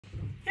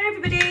Hi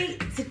everybody,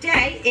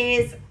 today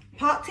is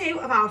part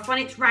 2 of our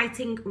phonics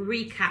writing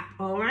recap.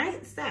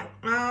 Alright, so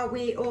are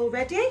we all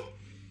ready?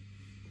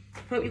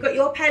 Hope you've got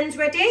your pens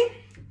ready.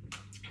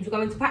 We're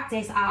going to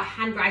practice our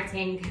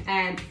handwriting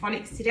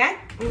phonics today.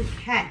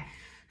 Okay,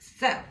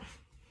 so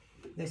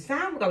the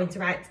sound we're going to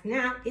write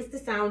now is the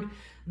sound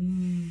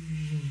V,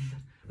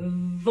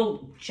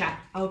 vulture.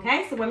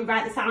 Okay, so when we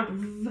write the sound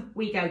V,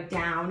 we go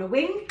down a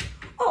wing,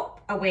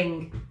 up a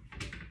wing.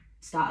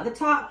 Start at the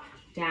top,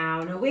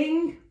 down a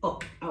wing,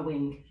 up a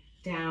wing,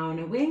 down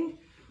a wing,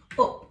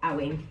 up a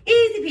wing.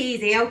 Easy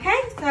peasy,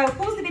 okay? So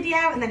pause the video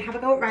and then have a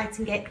go at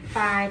writing it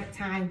 5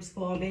 times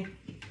for me.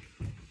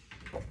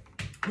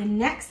 The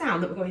next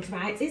sound that we're going to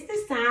write is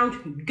the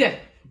sound G,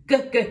 G,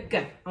 G,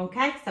 G,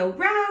 okay? So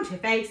round her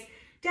face,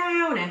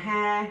 down her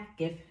hair,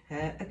 give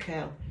her a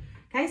curl.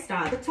 Okay,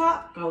 start at the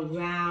top, go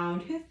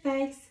round her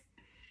face,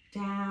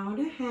 down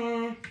her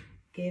hair,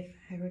 give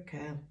her a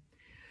curl.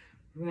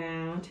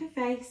 Round her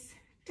face,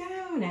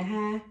 down her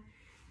hair,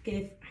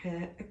 give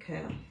her a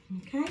curl.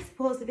 Okay, so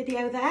pause the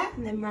video there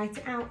and then write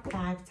it out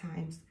 5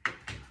 times.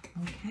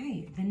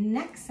 Okay, the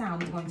next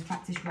sound we're going to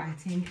practice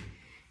writing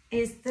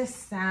is the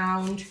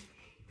sound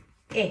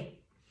I.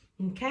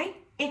 Okay,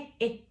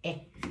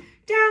 I.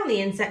 Down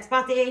the insect's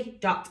body,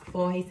 dot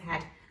for his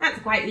head. That's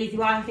a quite easy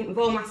one. I think we've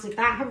all mastered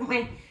that, haven't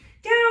we?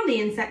 Down the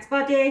insect's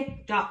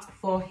body, dot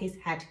for his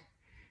head.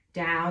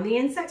 Down the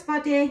insect's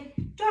body,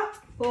 dot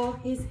for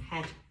his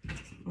head.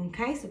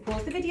 Okay, so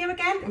pause the video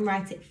again and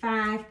write it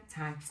 5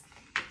 times.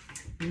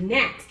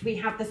 Next, we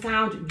have the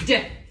sound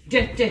D,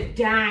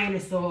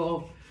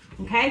 dinosaur.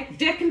 Okay,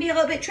 D can be a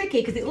little bit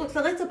tricky because it looks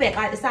a little bit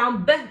like the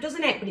sound B,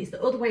 doesn't it? But it's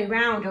the other way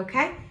around,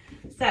 okay?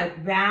 So,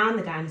 round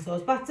the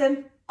dinosaur's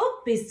bottom,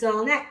 up his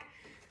tall neck,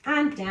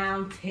 and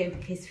down to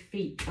his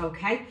feet,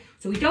 okay?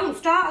 So we don't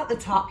start at the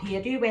top here,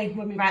 do we?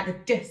 When we write the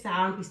D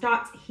sound, we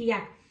start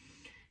here.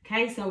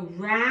 Okay, so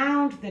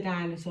round the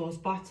dinosaur's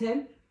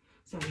bottom.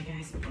 Sorry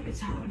guys, let me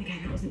start that one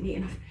again, that wasn't neat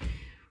enough.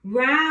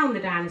 Round the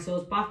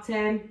dinosaur's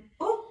bottom,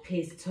 up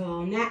his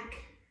tall neck,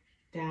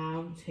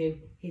 down to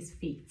his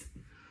feet.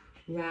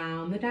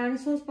 Round the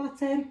dinosaur's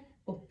bottom,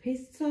 up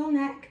his tall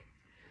neck,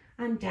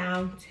 and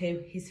down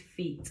to his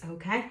feet,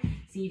 okay?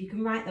 See if you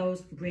can write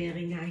those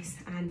really nice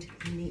and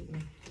neatly.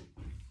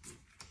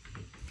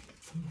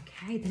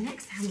 Okay, the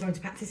next sound we're going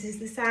to practice is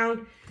the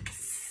sound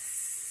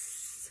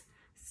S,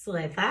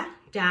 slither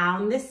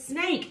down the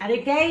snake. And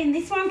again,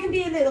 this one can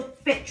be a little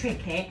bit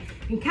tricky.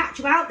 I can catch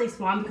you out this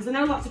one because I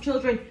know lots of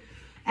children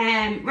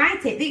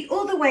write it the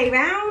other way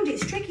round.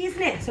 It's tricky,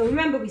 isn't it? So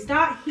remember, we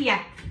start here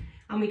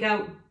and we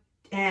go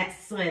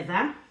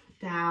slither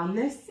down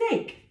the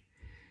snake.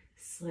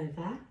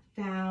 Slither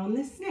down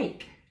the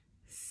snake.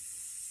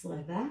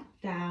 Slither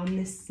down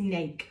the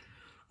snake.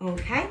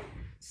 Okay,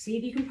 see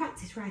if you can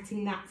practice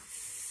writing that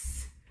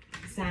S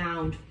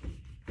sound.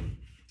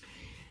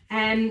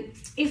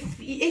 If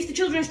the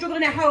children are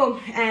struggling at home,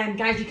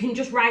 guys, you can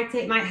just write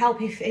it. It might help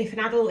if an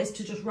adult is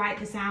to just write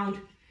the sound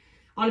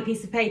on a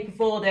piece of paper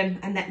for them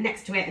and then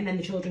next to it, and then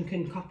the children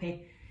can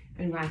copy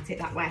and write it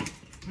that way.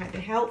 Might be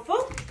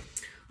helpful.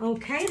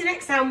 Okay, the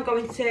next sound we're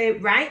going to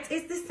write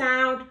is the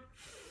sound.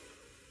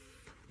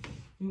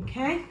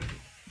 Okay.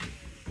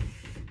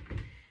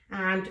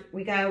 And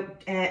we go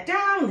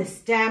down the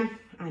stem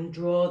and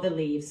draw the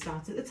leaves.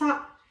 Start at the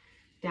top,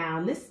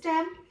 down the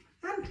stem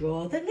and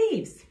draw the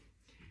leaves.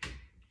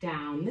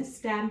 Down the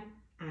stem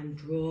and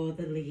draw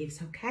the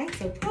leaves. Okay,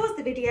 so pause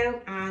the video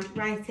and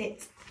write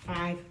it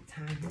 5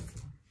 times.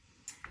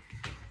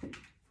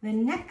 The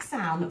next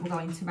sound that we're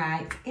going to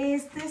write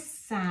is the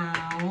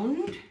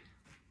sound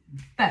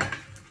B,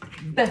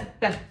 B,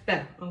 B, B,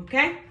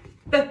 okay?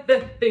 B,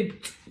 B,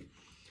 boot.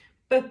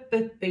 B,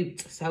 B,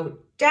 boot. So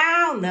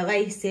down the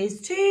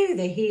laces to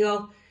the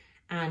heel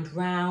and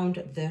round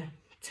the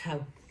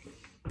toe.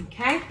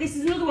 Okay, this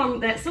is another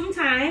one that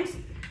sometimes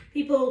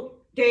people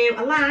do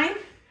a line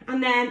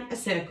and then a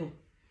circle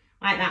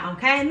like that,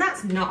 okay? And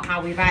that's not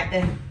how we write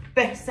the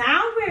B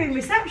sound. We're in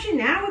reception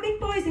now, we're big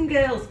boys and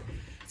girls.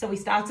 So we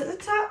start at the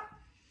top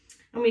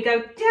and we go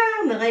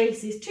down the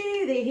laces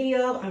to the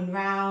heel and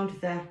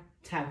round the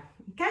toe,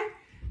 okay?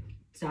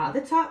 Start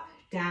at the top,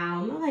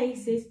 down the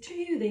laces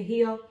to the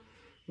heel,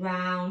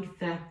 round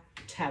the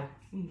toe,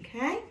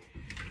 okay?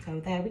 So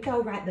there we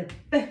go, write the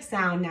B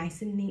sound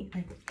nice and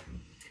neatly.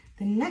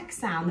 The next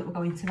sound that we're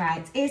going to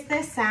write is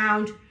the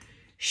sound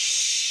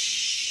sh.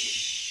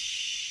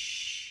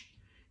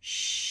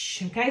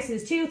 Okay, so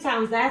there's 2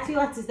 sounds there, 2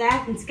 letters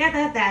there, and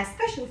together they're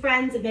special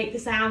friends and make the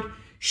sound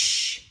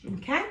sh.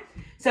 Okay,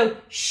 so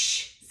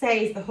sh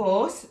says the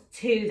horse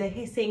to the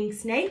hissing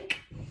snake.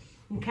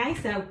 Okay,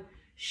 so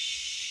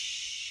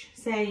sh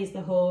says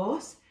the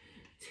horse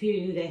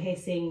to the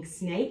hissing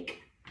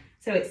snake.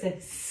 So it's a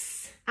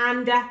s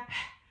and a h.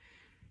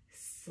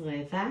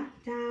 Slither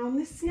down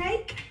the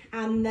snake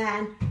and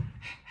then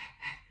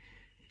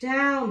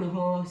down the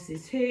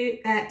horse's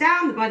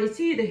down the body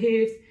to the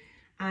hooves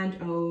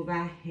and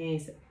over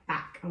his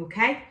back,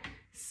 okay?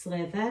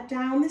 Slither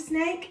down the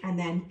snake and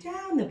then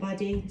down the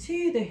body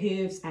to the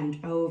hooves and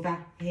over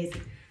his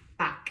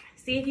back.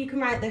 See if you can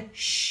write the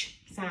sh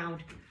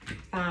sound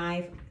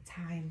 5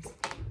 times.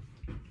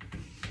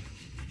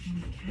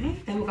 Okay,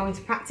 then we're going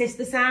to practice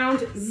the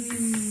sound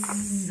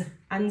z,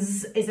 and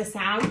z is a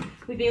sound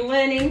we've been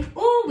learning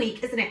all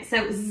week, isn't it?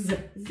 So z,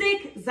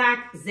 zig, zag,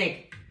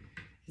 zig,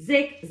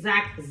 zig,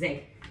 zag,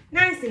 zig.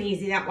 Nice and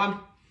easy, that one.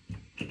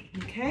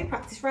 Okay,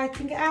 practice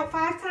writing it out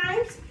 5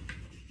 times.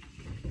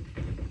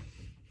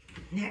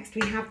 Next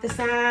we have the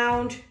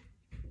sound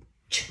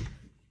ch,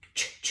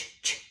 ch,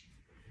 ch, ch,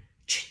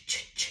 ch, ch,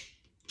 ch,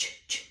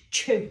 ch, ch,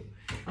 chew.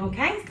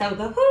 Okay, so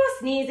the horse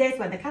sneezes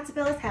when the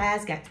caterpillar's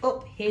hairs get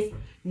up his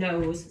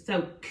nose.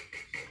 So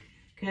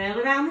curl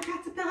around the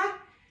caterpillar,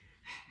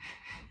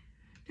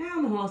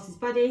 down the horse's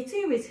body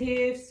to his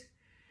hooves,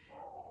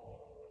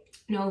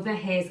 and over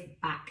his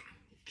back.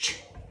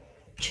 Ch,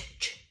 ch,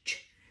 ch,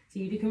 ch.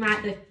 See if you can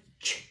write the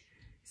ch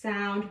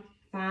sound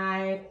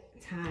 5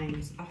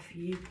 times. Off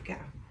you go.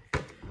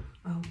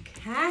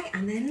 Okay,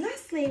 and then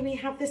lastly we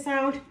have the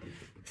sound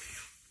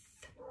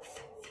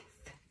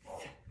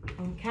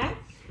okay.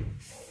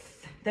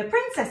 The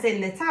princess in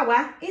the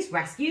tower is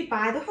rescued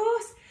by the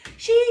horse.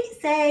 She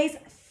says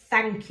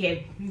thank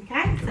you.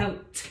 Okay, so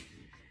t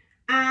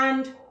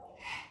and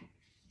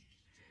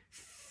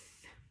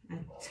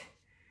t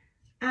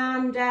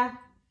and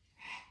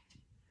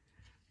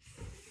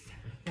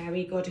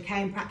very good.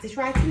 Okay, and practice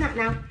writing that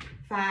now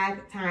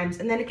 5 times.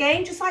 And then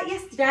again, just like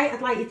yesterday,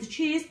 I'd like you to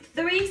choose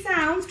 3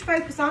 sounds to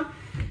focus on.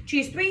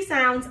 Choose 3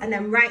 sounds and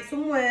then write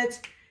some words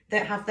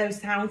that have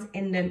those sounds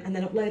in them and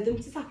then upload them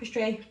to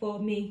Tapestry for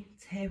me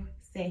to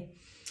see.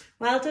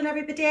 Well done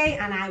everybody,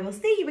 and I will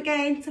see you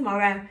again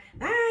tomorrow.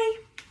 Bye.